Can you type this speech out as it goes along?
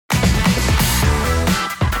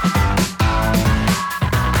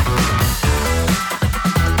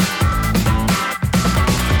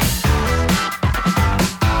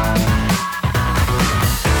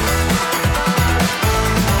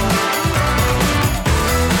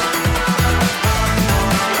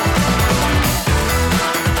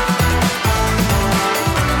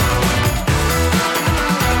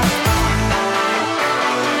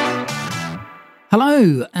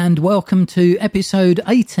Hello and welcome to episode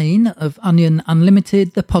 18 of Onion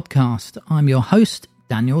Unlimited, the podcast. I'm your host,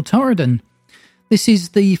 Daniel Torridon. This is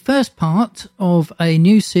the first part of a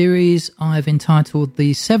new series I've entitled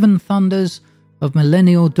The Seven Thunders of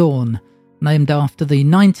Millennial Dawn, named after the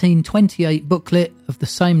 1928 booklet of the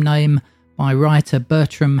same name by writer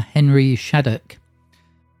Bertram Henry Shattuck.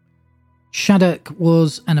 Shattuck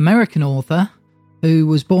was an American author who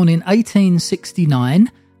was born in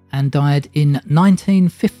 1869 and died in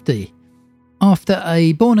 1950. After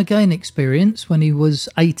a born-again experience when he was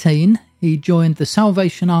 18, he joined the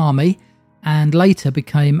Salvation Army and later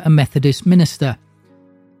became a Methodist minister.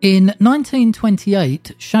 In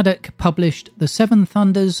 1928, Shattuck published The Seven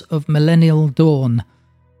Thunders of Millennial Dawn,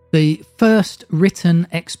 the first written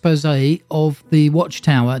expose of the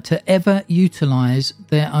Watchtower to ever utilise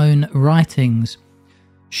their own writings.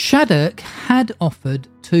 Shattuck had offered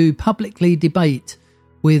to publicly debate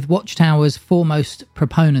with Watchtower's foremost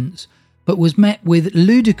proponents, but was met with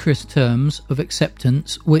ludicrous terms of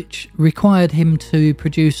acceptance which required him to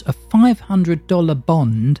produce a $500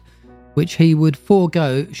 bond which he would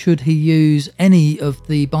forego should he use any of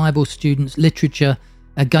the Bible students' literature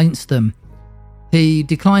against them. He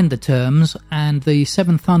declined the terms, and The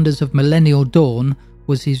Seven Thunders of Millennial Dawn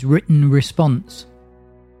was his written response.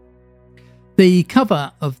 The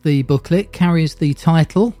cover of the booklet carries the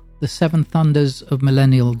title The Seven Thunders of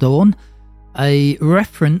Millennial Dawn, a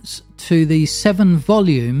reference to the 7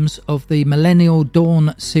 volumes of the Millennial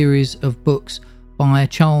Dawn series of books by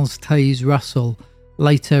Charles Taze Russell,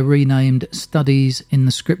 later renamed Studies in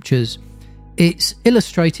the Scriptures. It's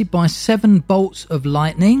illustrated by 7 bolts of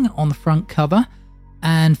lightning on the front cover,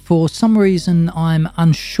 and for some reason I'm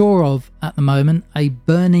unsure of at the moment, a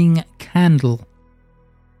burning candle.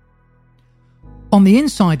 On the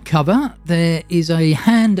inside cover, there is a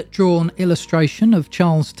hand-drawn illustration of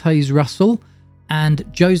Charles Taze Russell and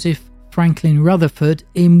Joseph Franklin Rutherford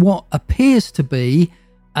in what appears to be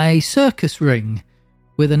a circus ring,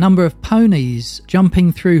 with a number of ponies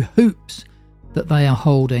jumping through hoops that they are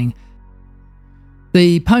holding.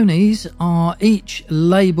 The ponies are each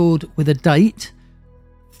labelled with a date,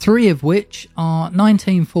 3 of which are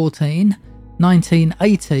 1914,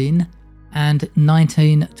 1918 and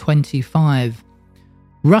 1925.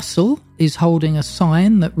 Russell is holding a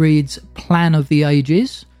sign that reads Plan of the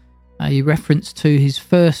Ages, a reference to his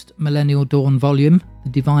first Millennial Dawn volume,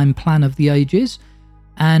 The Divine Plan of the Ages,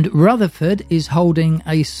 and Rutherford is holding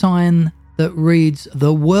a sign that reads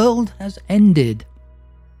The World Has Ended.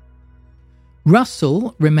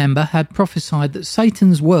 Russell, remember, had prophesied that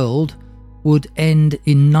Satan's world would end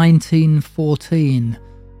in 1914.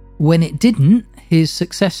 When it didn't, his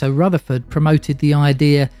successor Rutherford promoted the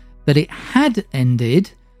idea that it had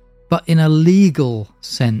ended, but in a legal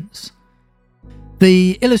sense.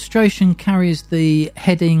 The illustration carries the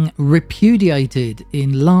heading Repudiated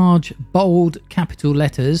in large, bold capital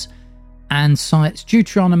letters and cites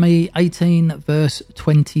Deuteronomy 18 verse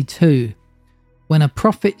 22. When a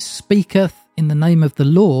prophet speaketh in the name of the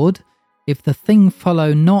Lord, if the thing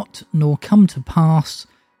follow not nor come to pass,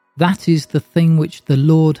 that is the thing which the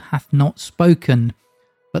Lord hath not spoken.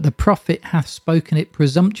 But the prophet hath spoken it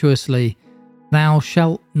presumptuously. Thou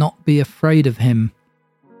shalt not be afraid of him.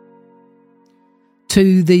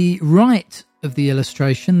 To the right of the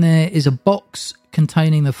illustration, there is a box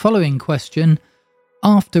containing the following question.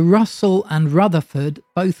 After Russell and Rutherford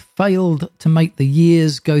both failed to make the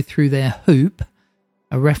years go through their hoop,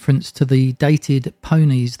 a reference to the dated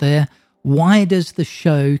ponies there, why does the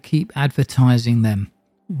show keep advertising them?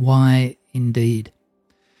 Why indeed?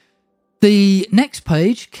 The next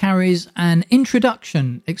page carries an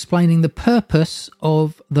introduction explaining the purpose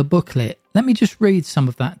of the booklet. Let me just read some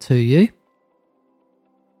of that to you.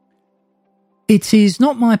 It is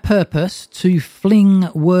not my purpose to fling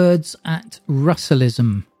words at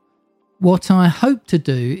Russellism. What I hope to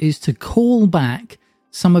do is to call back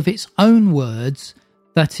some of its own words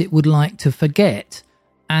that it would like to forget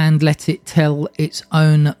and let it tell its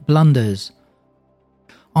own blunders.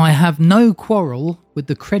 I have no quarrel with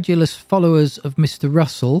the credulous followers of Mr.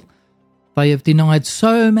 Russell. They have denied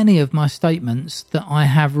so many of my statements that I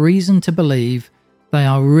have reason to believe they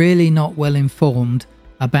are really not well informed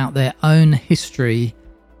about their own history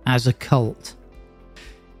as a cult.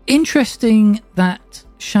 Interesting that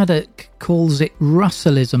Shattuck calls it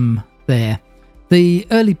Russellism there. The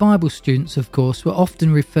early Bible students, of course, were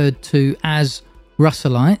often referred to as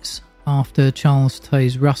Russellites after Charles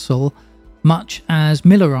Taze Russell, much as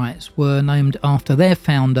Millerites were named after their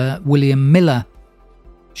founder, William Miller.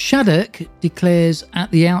 Shattuck declares at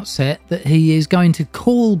the outset that he is going to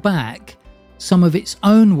call back some of its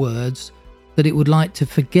own words that it would like to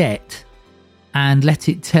forget and let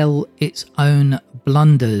it tell its own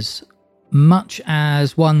blunders, much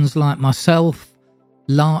as ones like myself,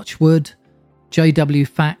 Larchwood, JW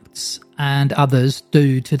Facts and others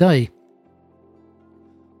do today.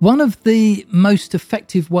 One of the most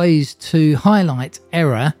effective ways to highlight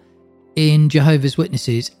error in Jehovah's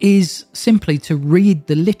Witnesses is simply to read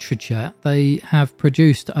the literature they have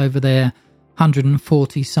produced over their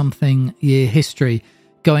 140-something year history,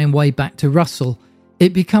 going way back to Russell.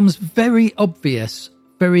 It becomes very obvious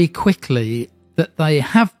very quickly that they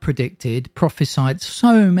have predicted, prophesied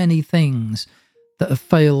so many things that have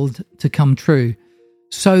failed to come true,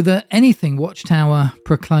 so that anything Watchtower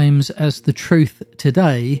proclaims as the truth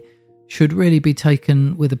today should really be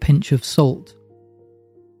taken with a pinch of salt.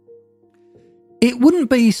 It wouldn't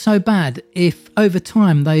be so bad if over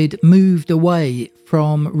time they'd moved away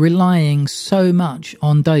from relying so much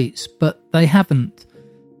on dates, but they haven't.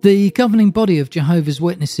 The governing body of Jehovah's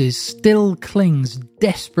Witnesses still clings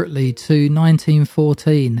desperately to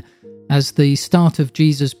 1914 as the start of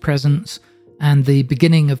Jesus' presence and the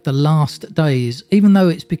beginning of the last days, even though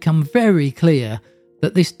it's become very clear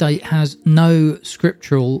that this date has no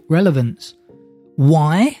scriptural relevance.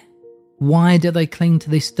 Why? Why do they cling to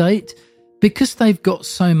this date? Because they've got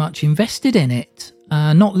so much invested in it,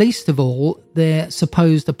 not least of all their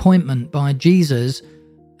supposed appointment by Jesus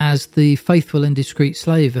as the faithful and discreet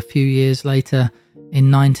slave a few years later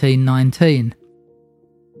in 1919.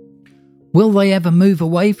 Will they ever move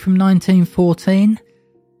away from 1914?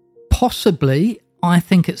 Possibly. I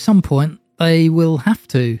think at some point they will have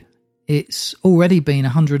to. It's already been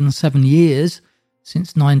 107 years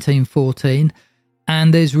since 1914,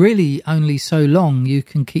 and there's really only so long you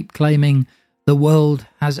can keep claiming the world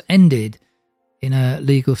has ended in a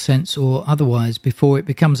legal sense or otherwise before it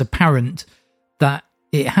becomes apparent that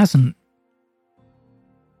it hasn't.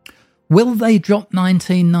 Will they drop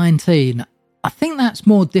 1919? I think that's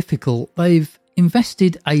more difficult. They've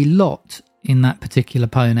invested a lot in that particular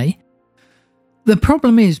pony. The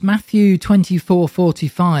problem is Matthew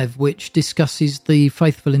 24:45, which discusses the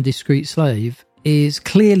faithful and discreet slave, is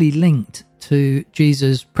clearly linked to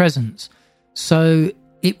Jesus' presence. So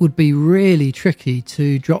it would be really tricky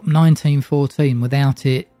to drop 1914 without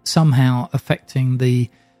it somehow affecting the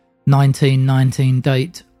 1919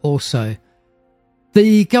 date also.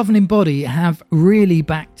 The governing body have really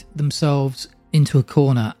backed themselves into a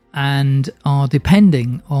corner and are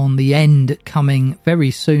depending on the end coming very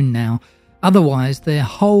soon now. Otherwise, their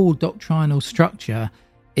whole doctrinal structure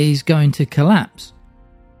is going to collapse.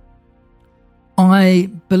 I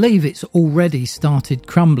believe it's already started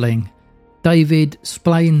crumbling. David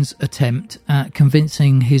Splain's attempt at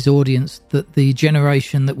convincing his audience that the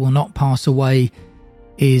generation that will not pass away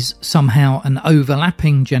is somehow an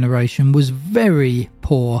overlapping generation was very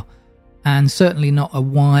poor and certainly not a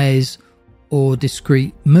wise or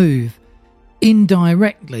discreet move.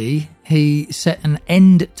 Indirectly, he set an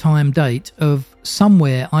end time date of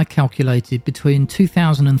somewhere, I calculated, between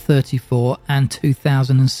 2034 and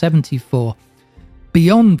 2074.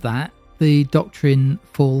 Beyond that, the doctrine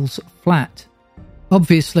falls flat.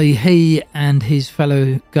 Obviously, he and his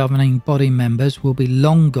fellow governing body members will be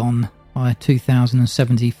long gone by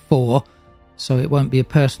 2074, so it won't be a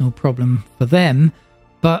personal problem for them,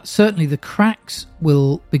 but certainly the cracks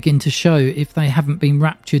will begin to show if they haven't been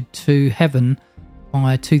raptured to heaven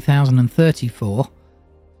by 2034.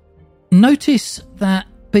 Notice that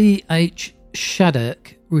B.H.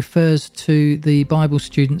 Shattuck refers to the Bible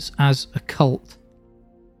students as a cult.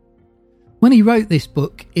 When he wrote this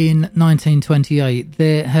book in 1928,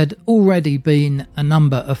 there had already been a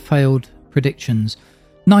number of failed predictions.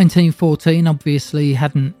 1914 obviously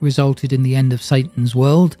hadn't resulted in the end of Satan's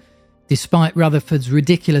world, despite Rutherford's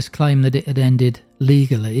ridiculous claim that it had ended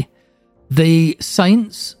legally. The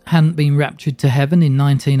saints hadn't been raptured to heaven in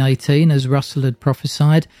 1918, as Russell had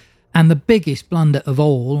prophesied, and the biggest blunder of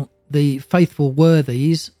all, the faithful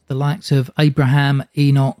worthies, the likes of Abraham,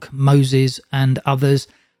 Enoch, Moses and others,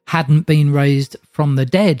 hadn't been raised from the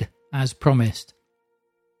dead as promised.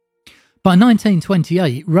 By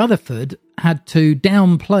 1928, Rutherford had to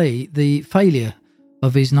downplay the failure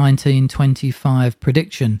of his 1925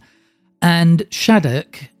 prediction, and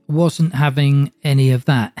Shattuck wasn't having any of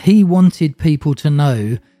that. He wanted people to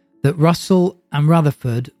know that Russell and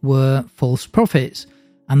Rutherford were false prophets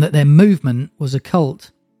and that their movement was a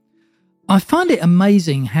cult. I find it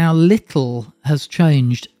amazing how little has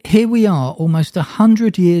changed. Here we are almost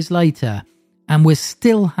 100 years later, and we're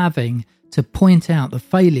still having to point out the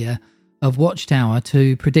failure of Watchtower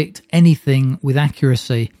to predict anything with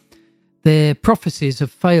accuracy. Their prophecies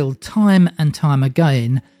have failed time and time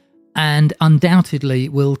again, and undoubtedly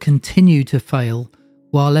will continue to fail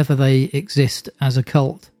while ever they exist as a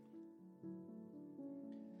cult.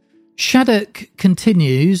 Shattuck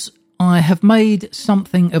continues, I have made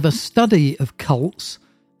something of a study of cults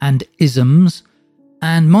and isms,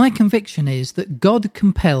 and my conviction is that God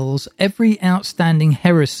compels every outstanding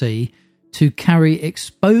heresy to carry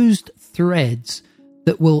exposed threads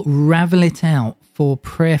that will ravel it out for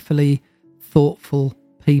prayerfully thoughtful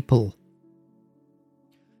people.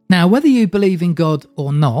 Now, whether you believe in God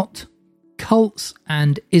or not, cults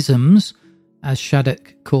and isms, as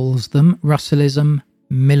Shattuck calls them, Russellism,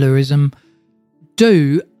 Millerism,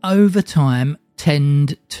 do over time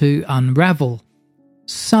tend to unravel.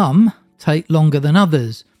 Some take longer than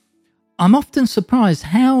others. I'm often surprised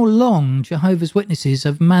how long Jehovah's Witnesses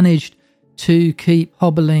have managed to keep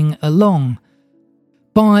hobbling along.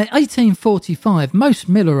 By 1845, most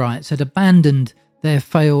Millerites had abandoned their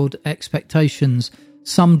failed expectations,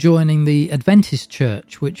 some joining the Adventist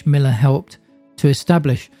Church, which Miller helped to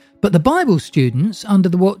establish. But the Bible students, under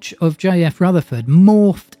the watch of J.F. Rutherford,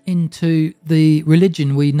 morphed into the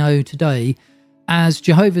religion we know today as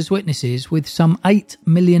Jehovah's Witnesses, with some 8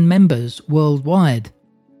 million members worldwide.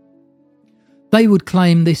 They would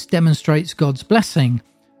claim this demonstrates God's blessing,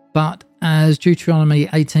 but as Deuteronomy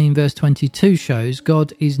 18 verse 22 shows,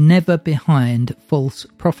 God is never behind false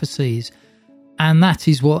prophecies, and that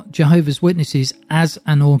is what Jehovah's Witnesses as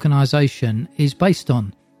an organisation is based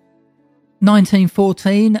on.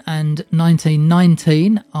 1914 and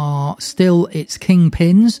 1919 are still its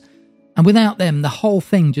kingpins, and without them the whole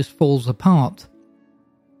thing just falls apart.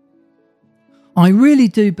 I really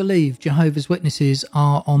do believe Jehovah's Witnesses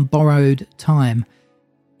are on borrowed time.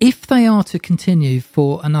 If they are to continue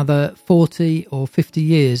for another 40 or 50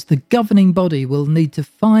 years, the governing body will need to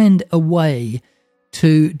find a way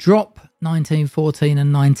to drop 1914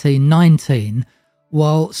 and 1919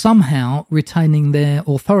 while somehow retaining their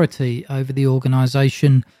authority over the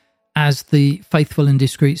organisation as the faithful and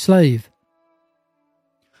discreet slave.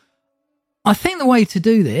 I think the way to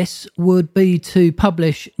do this would be to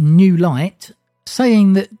publish New Light,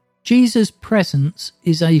 saying that Jesus' presence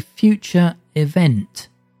is a future event.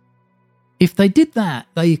 If they did that,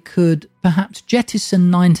 they could perhaps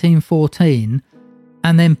jettison 1914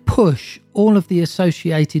 and then push all of the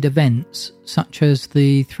associated events, such as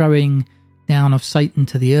the throwing down of Satan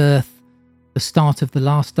to the earth, the start of the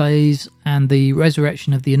last days, and the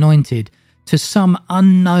resurrection of the anointed, to some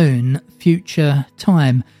unknown future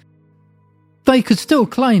time. They could still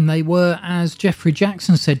claim they were, as Jeffrey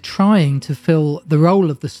Jackson said, trying to fill the role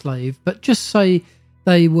of the slave, but just say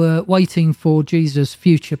they were waiting for Jesus'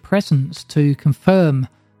 future presence to confirm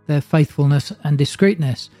their faithfulness and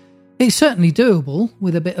discreetness. It's certainly doable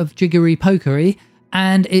with a bit of jiggery-pokery,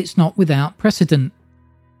 and it's not without precedent.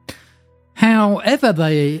 However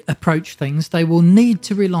they approach things, they will need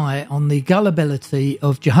to rely on the gullibility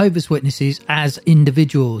of Jehovah's Witnesses as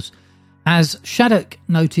individuals. As Shattuck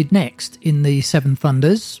noted next in the Seven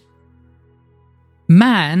Thunders,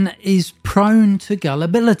 man is prone to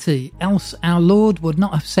gullibility, else our Lord would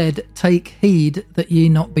not have said, "Take heed that ye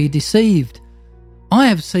not be deceived." I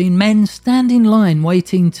have seen men stand in line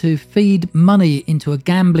waiting to feed money into a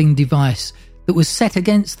gambling device that was set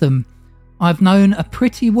against them. I've known a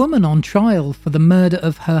pretty woman on trial for the murder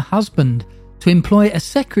of her husband to employ a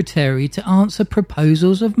secretary to answer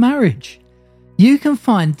proposals of marriage. You can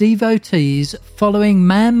find devotees following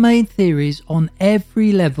man-made theories on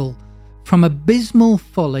every level, from abysmal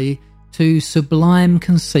folly to sublime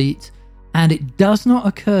conceit, and it does not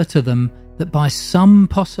occur to them that by some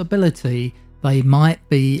possibility they might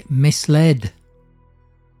be misled.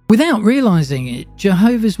 Without realising it,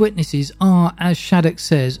 Jehovah's Witnesses are, as Shattuck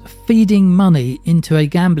says, feeding money into a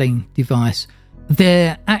gambling device.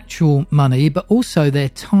 Their actual money, but also their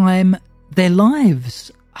time, their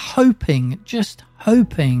lives, just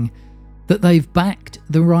hoping that they've backed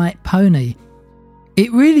the right pony.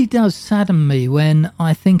 It really does sadden me when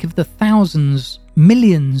I think of the thousands,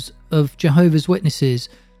 millions of Jehovah's Witnesses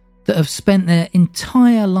that have spent their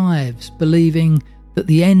entire lives believing that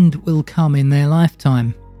the end will come in their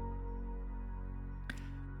lifetime.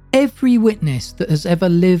 Every witness that has ever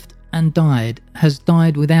lived and died has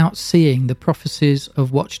died without seeing the prophecies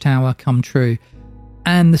of Watchtower come true.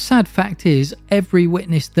 And the sad fact is, every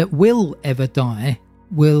witness that will ever die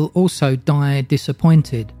will also die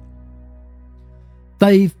disappointed.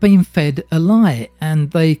 They've been fed a lie, and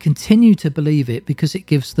they continue to believe it because it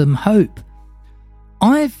gives them hope.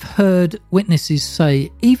 I've heard witnesses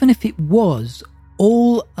say, even if it was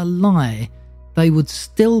all a lie, they would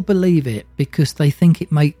still believe it because they think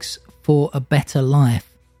it makes for a better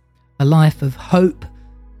life. A life of hope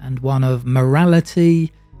and one of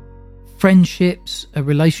morality, friendships, a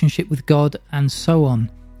relationship with God, and so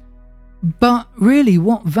on. But really,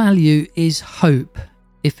 what value is hope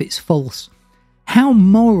if it's false? How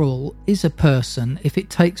moral is a person if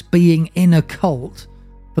it takes being in a cult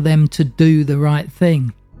for them to do the right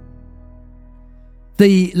thing?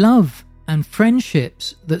 The love and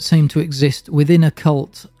friendships that seem to exist within a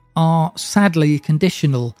cult are sadly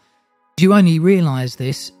conditional. You only realise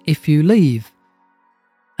this if you leave.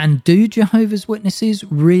 And do Jehovah's Witnesses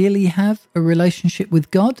really have a relationship with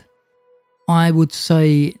God? I would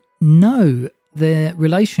say no. Their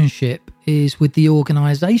relationship is with the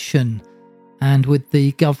organisation and with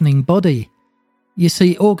the governing body. You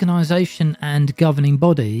see, organisation and governing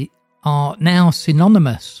body are now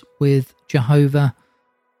synonymous with Jehovah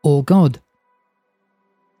or God.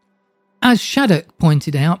 As Shattuck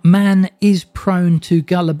pointed out, man is prone to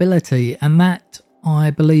gullibility, and that,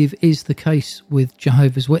 I believe, is the case with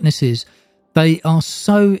Jehovah's Witnesses. They are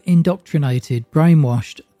so indoctrinated,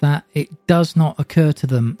 brainwashed, that it does not occur to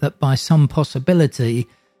them that by some possibility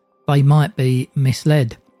they might be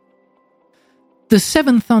misled. The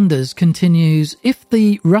Seven Thunders continues, if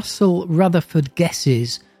the Russell Rutherford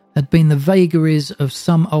guesses had been the vagaries of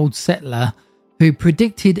some old settler who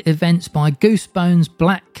predicted events by goosebones,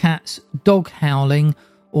 black cats, dog howling,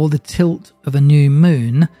 or the tilt of a new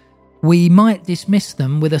moon, we might dismiss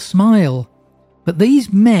them with a smile. But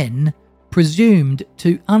these men presumed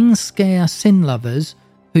to unscare sin lovers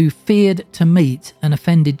who feared to meet an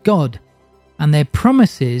offended God, and their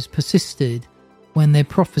promises persisted when their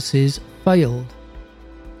prophecies failed.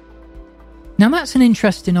 Now that's an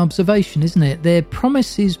interesting observation, isn't it? Their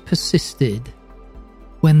promises persisted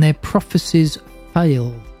when their prophecies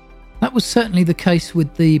failed. That was certainly the case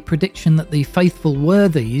with the prediction that the faithful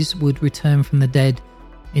worthies would return from the dead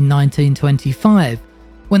in 1925.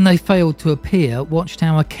 When they failed to appear,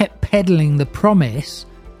 Watchtower kept peddling the promise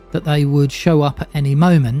that they would show up at any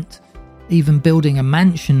moment, even building a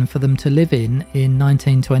mansion for them to live in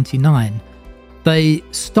 1929. They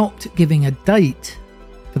stopped giving a date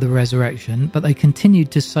for the resurrection, but they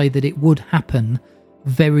continued to say that it would happen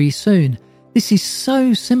very soon. This is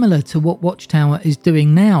so similar to what Watchtower is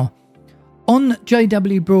doing now. On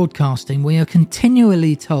JW Broadcasting, we are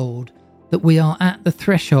continually told that we are at the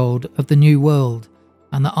threshold of the new world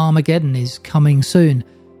and that Armageddon is coming soon.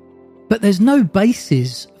 But there's no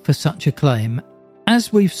basis for such a claim.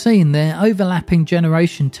 As we've seen, their overlapping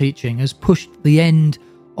generation teaching has pushed the end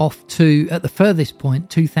off to, at the furthest point,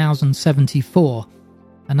 2074,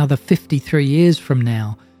 another 53 years from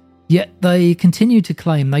now. Yet they continue to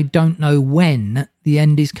claim they don't know when the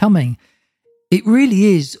end is coming. It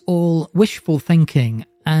really is all wishful thinking,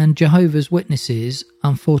 and Jehovah's Witnesses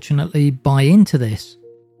unfortunately buy into this.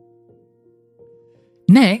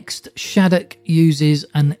 Next, Shattuck uses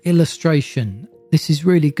an illustration. This is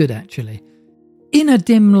really good, actually. In a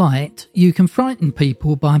dim light, you can frighten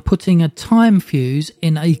people by putting a time fuse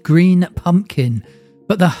in a green pumpkin,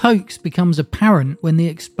 but the hoax becomes apparent when the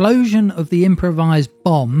explosion of the improvised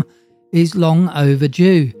bomb is long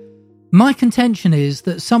overdue. My contention is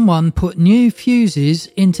that someone put new fuses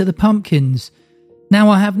into the pumpkins. Now,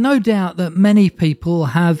 I have no doubt that many people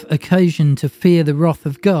have occasion to fear the wrath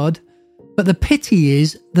of God, but the pity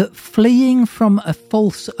is that fleeing from a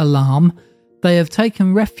false alarm, they have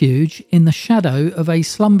taken refuge in the shadow of a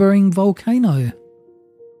slumbering volcano.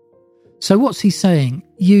 So what's he saying?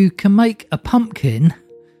 You can make a pumpkin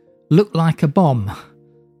look like a bomb.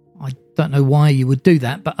 I don't know why you would do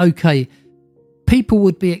that, but okay. People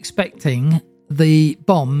would be expecting the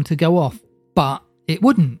bomb to go off, but it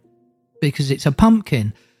wouldn't, because it's a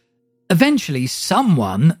pumpkin. Eventually,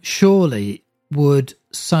 someone surely would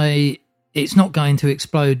say it's not going to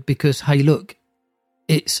explode because, hey, look,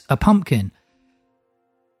 it's a pumpkin.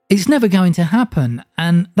 It's never going to happen,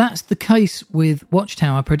 and that's the case with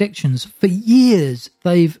Watchtower predictions. For years,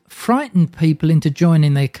 they've frightened people into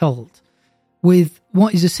joining their cult with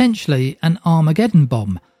what is essentially an Armageddon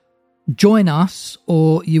bomb. Join us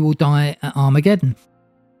or you will die at Armageddon.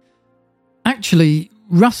 Actually,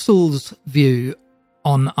 Russell's view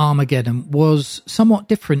on Armageddon was somewhat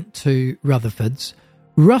different to Rutherford's.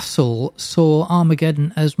 Russell saw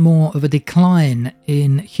Armageddon as more of a decline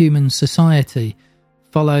in human society,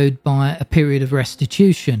 followed by a period of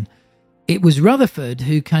restitution. It was Rutherford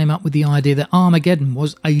who came up with the idea that Armageddon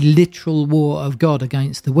was a literal war of God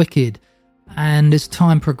against the wicked, and as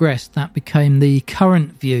time progressed, that became the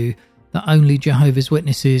current view that only Jehovah's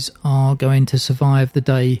Witnesses are going to survive the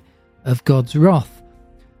day of God's wrath.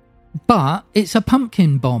 But it's a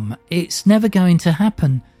pumpkin bomb. It's never going to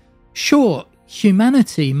happen. Sure,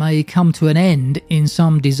 humanity may come to an end in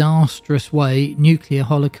some disastrous way, nuclear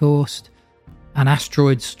holocaust, an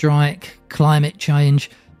asteroid strike, climate change,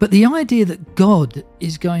 but the idea that God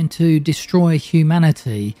is going to destroy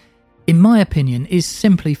humanity, in my opinion, is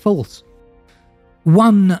simply false.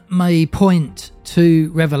 One may point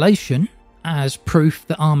to Revelation as proof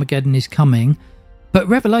that Armageddon is coming, but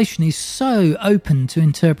Revelation is so open to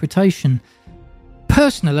interpretation.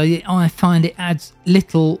 Personally, I find it adds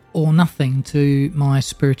little or nothing to my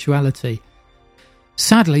spirituality.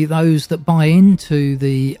 Sadly, those that buy into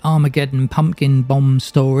the Armageddon pumpkin bomb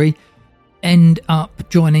story end up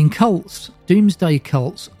joining cults, doomsday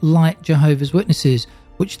cults like Jehovah's Witnesses,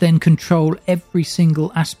 which then control every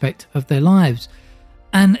single aspect of their lives.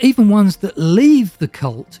 And even ones that leave the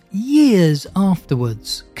cult years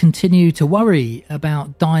afterwards continue to worry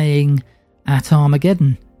about dying at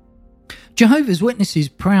Armageddon. Jehovah's Witnesses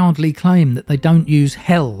proudly claim that they don't use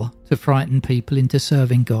hell to frighten people into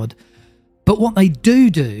serving God. But what they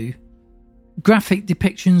do, graphic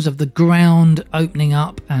depictions of the ground opening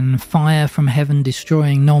up and fire from heaven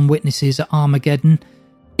destroying non-witnesses at Armageddon,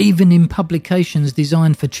 even in publications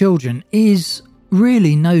designed for children, is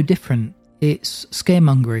really no different. It's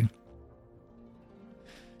scaremongering.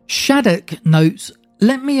 Shattuck notes,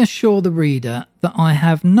 "Let me assure the reader that I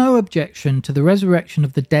have no objection to the resurrection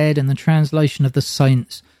of the dead and the translation of the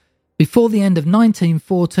saints before the end of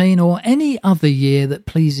 1914 or any other year that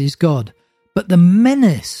pleases God. But the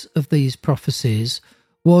menace of these prophecies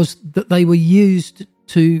was that they were used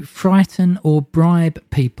to frighten or bribe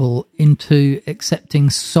people into accepting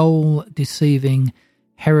soul-deceiving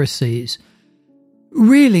heresies."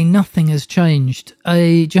 Really, nothing has changed.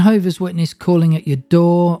 A Jehovah's Witness calling at your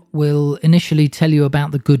door will initially tell you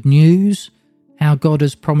about the good news, how God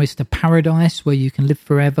has promised a paradise where you can live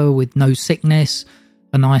forever with no sickness,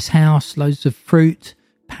 a nice house, loads of fruit,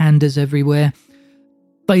 pandas everywhere.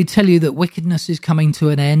 They tell you that wickedness is coming to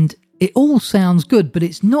an end. It all sounds good, but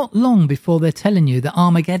it's not long before they're telling you that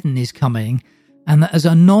Armageddon is coming and that as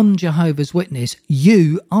a non-Jehovah's Witness,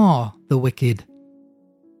 you are the wicked.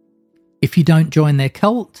 If you don't join their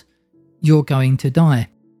cult, you're going to die.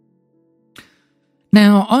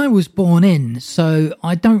 Now, I was born in, so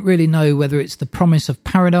I don't really know whether it's the promise of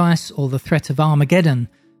paradise or the threat of Armageddon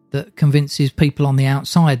that convinces people on the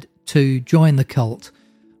outside to join the cult.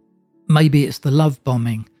 Maybe it's the love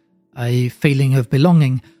bombing, a feeling of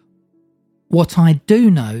belonging. What I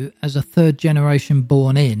do know as a third generation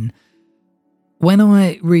born in, when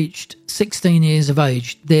I reached 16 years of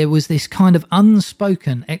age, there was this kind of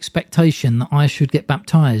unspoken expectation that I should get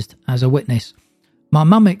baptised as a witness. My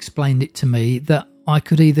mum explained it to me that I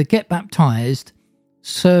could either get baptised,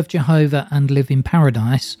 serve Jehovah and live in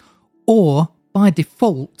paradise, or by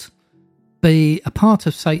default be a part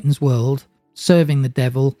of Satan's world, serving the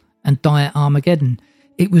devil and die at Armageddon.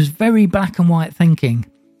 It was very black and white thinking.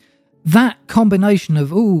 That combination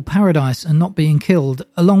of, paradise and not being killed,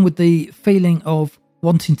 along with the feeling of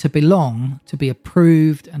wanting to belong, to be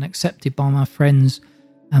approved and accepted by my friends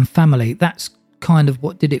and family, that's kind of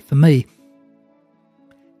what did it for me.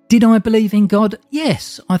 Did I believe in God?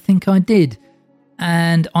 Yes, I think I did.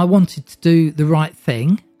 And I wanted to do the right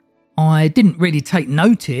thing. I didn't really take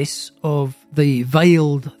notice of the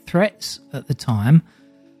veiled threats at the time.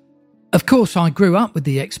 Of course, I grew up with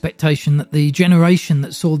the expectation that the generation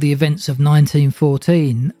that saw the events of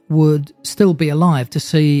 1914 would still be alive to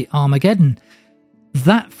see Armageddon.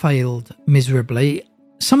 That failed miserably.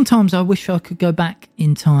 Sometimes I wish I could go back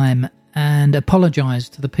in time and apologise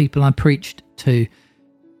to the people I preached to.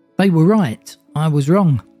 They were right. I was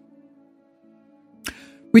wrong.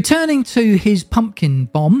 Returning to his pumpkin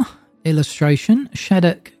bomb illustration,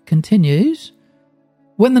 Shattuck continues,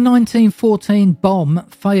 "When the 1914 bomb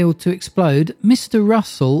failed to explode, Mr.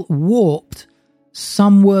 Russell warped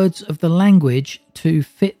some words of the language to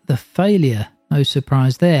fit the failure. No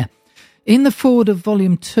surprise there. In the foreword of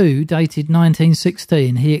Volume 2, dated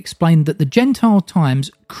 1916, he explained that the Gentile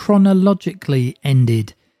times chronologically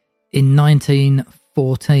ended in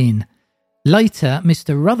 1914. Later,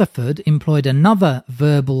 Mr. Rutherford employed another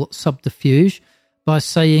verbal subterfuge by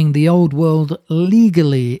saying the old world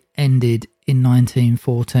legally ended in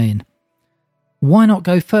 1914. Why not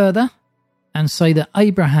go further and say that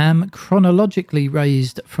Abraham chronologically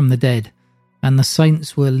raised from the dead and the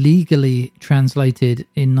saints were legally translated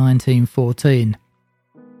in 1914?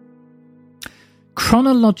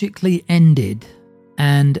 Chronologically ended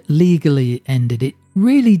and legally ended. It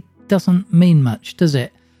really doesn't mean much, does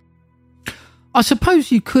it? I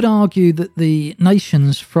suppose you could argue that the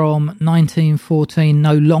nations from 1914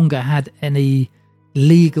 no longer had any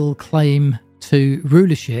legal claim to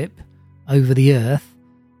rulership over the earth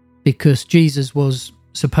because Jesus was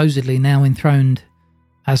supposedly now enthroned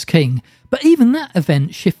as king. But even that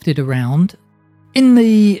event shifted around. In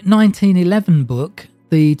the 1911 book,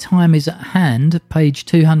 The Time Is at Hand, page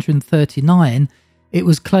 239, it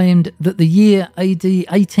was claimed that the year AD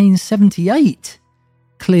 1878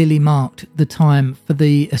 clearly marked the time for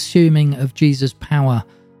the assuming of Jesus' power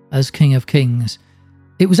as King of Kings.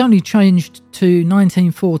 It was only changed to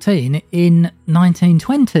 1914 in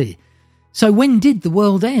 1920. So when did the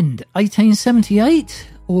world end? 1878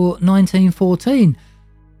 or 1914?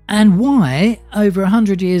 And why, over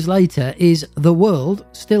 100 years later, is the world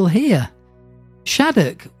still here?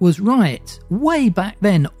 Shattuck was right. Way back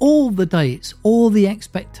then, all the dates, all the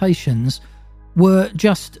expectations were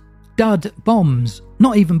just dud bombs,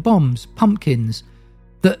 not even bombs, pumpkins,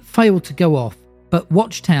 that failed to go off. But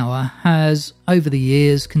Watchtower has, over the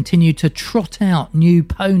years, continued to trot out new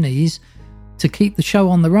ponies to keep the show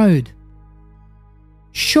on the road.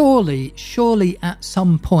 Surely at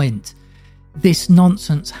some point, this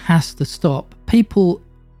nonsense has to stop. People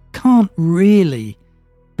can't really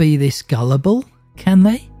be this gullible, can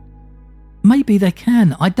they? Maybe they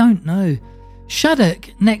can, I don't know. Shattuck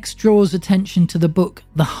next draws attention to the book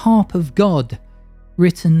The Harp of God,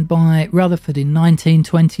 written by Rutherford in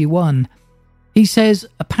 1921. He says,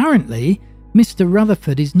 apparently, Mr.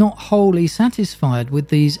 Rutherford is not wholly satisfied with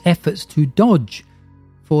these efforts to dodge,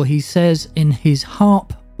 for he says in his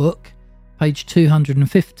Harp book, page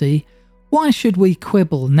 250, why should we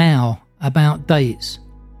quibble now about dates?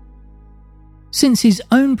 Since his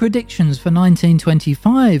own predictions for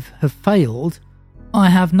 1925 have failed, I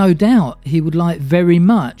have no doubt he would like very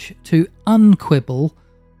much to unquibble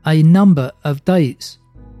a number of dates.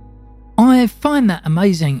 I find that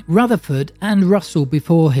amazing. Rutherford and Russell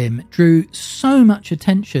before him drew so much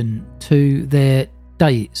attention to their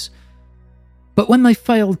dates, but when they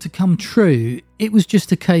failed to come true, it was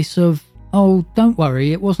just a case of, oh, don't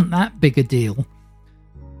worry, it wasn't that big a deal.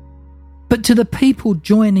 But to the people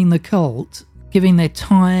joining the cult, giving their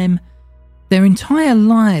time, their entire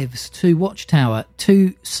lives to Watchtower,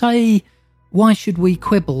 to say, why should we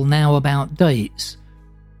quibble now about dates?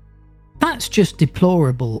 That's just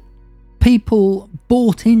deplorable. People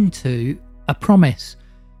bought into a promise.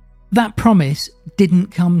 That promise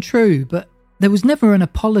didn't come true, but there was never an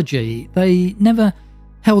apology. They never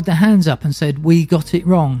held their hands up and said, we got it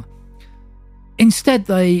wrong. Instead,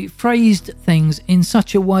 they phrased things in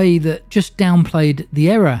such a way that just downplayed the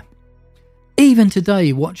error. Even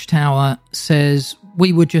today, Watchtower says,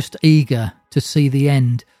 we were just eager to see the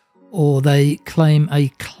end, or they claim a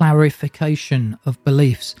clarification of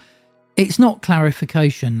beliefs. It's not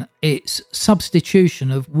clarification, it's substitution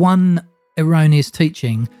of one erroneous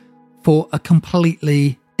teaching for a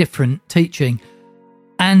completely different teaching.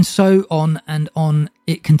 And so on and on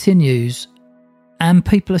it continues, and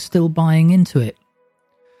people are still buying into it.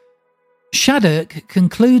 Shattuck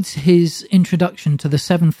concludes his introduction to the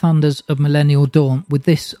Seven Thunders of Millennial Dawn with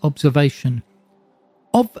this observation.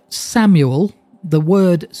 Of Samuel, the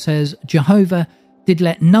word says, Jehovah did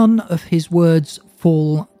let none of his words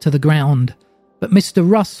fall to the ground, but Mr.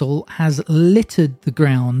 Russell has littered the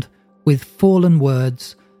ground with fallen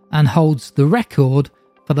words and holds the record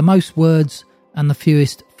for the most words and the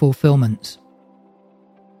fewest fulfillments.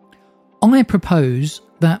 I propose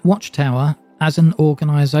that Watchtower, as an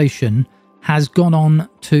organisation, has gone on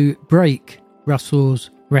to break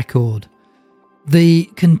Russell's record. The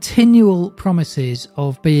continual promises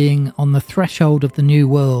of being on the threshold of the new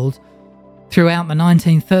world throughout the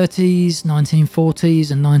 1930s,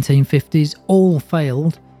 1940s and 1950s all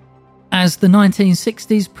failed. As the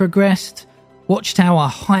 1960s progressed, Watchtower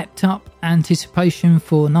hyped up anticipation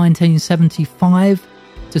for 1975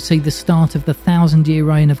 to see the start of the 1,000-year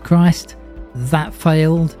reign of Christ. That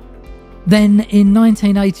failed. Then in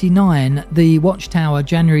 1989, the Watchtower,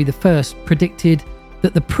 January the 1st, predicted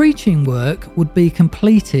that the preaching work would be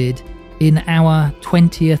completed in our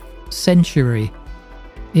 20th century.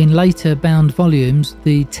 In later bound volumes,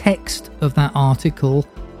 the text of that article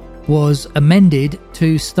was amended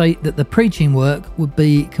to state that the preaching work would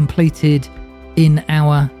be completed in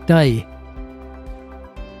our day.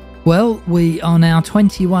 Well, we are now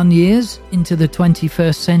 21 years into the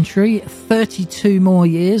 21st century, 32 more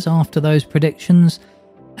years after those predictions,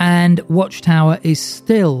 and Watchtower is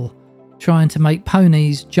still trying to make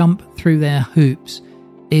ponies jump through their hoops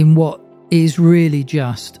in what is really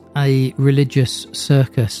just a religious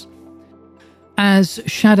circus. As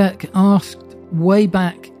Shattuck asked way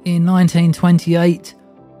back in 1928,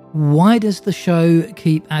 why does the show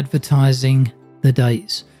keep advertising the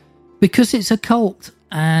dates? Because it's a cult,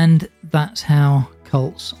 and that's how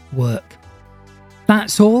cults work.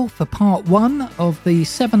 That's all for part 1 of the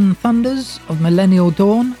Seven Thunders of Millennial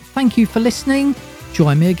Dawn. Thank you for listening.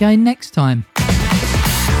 Join me again next time.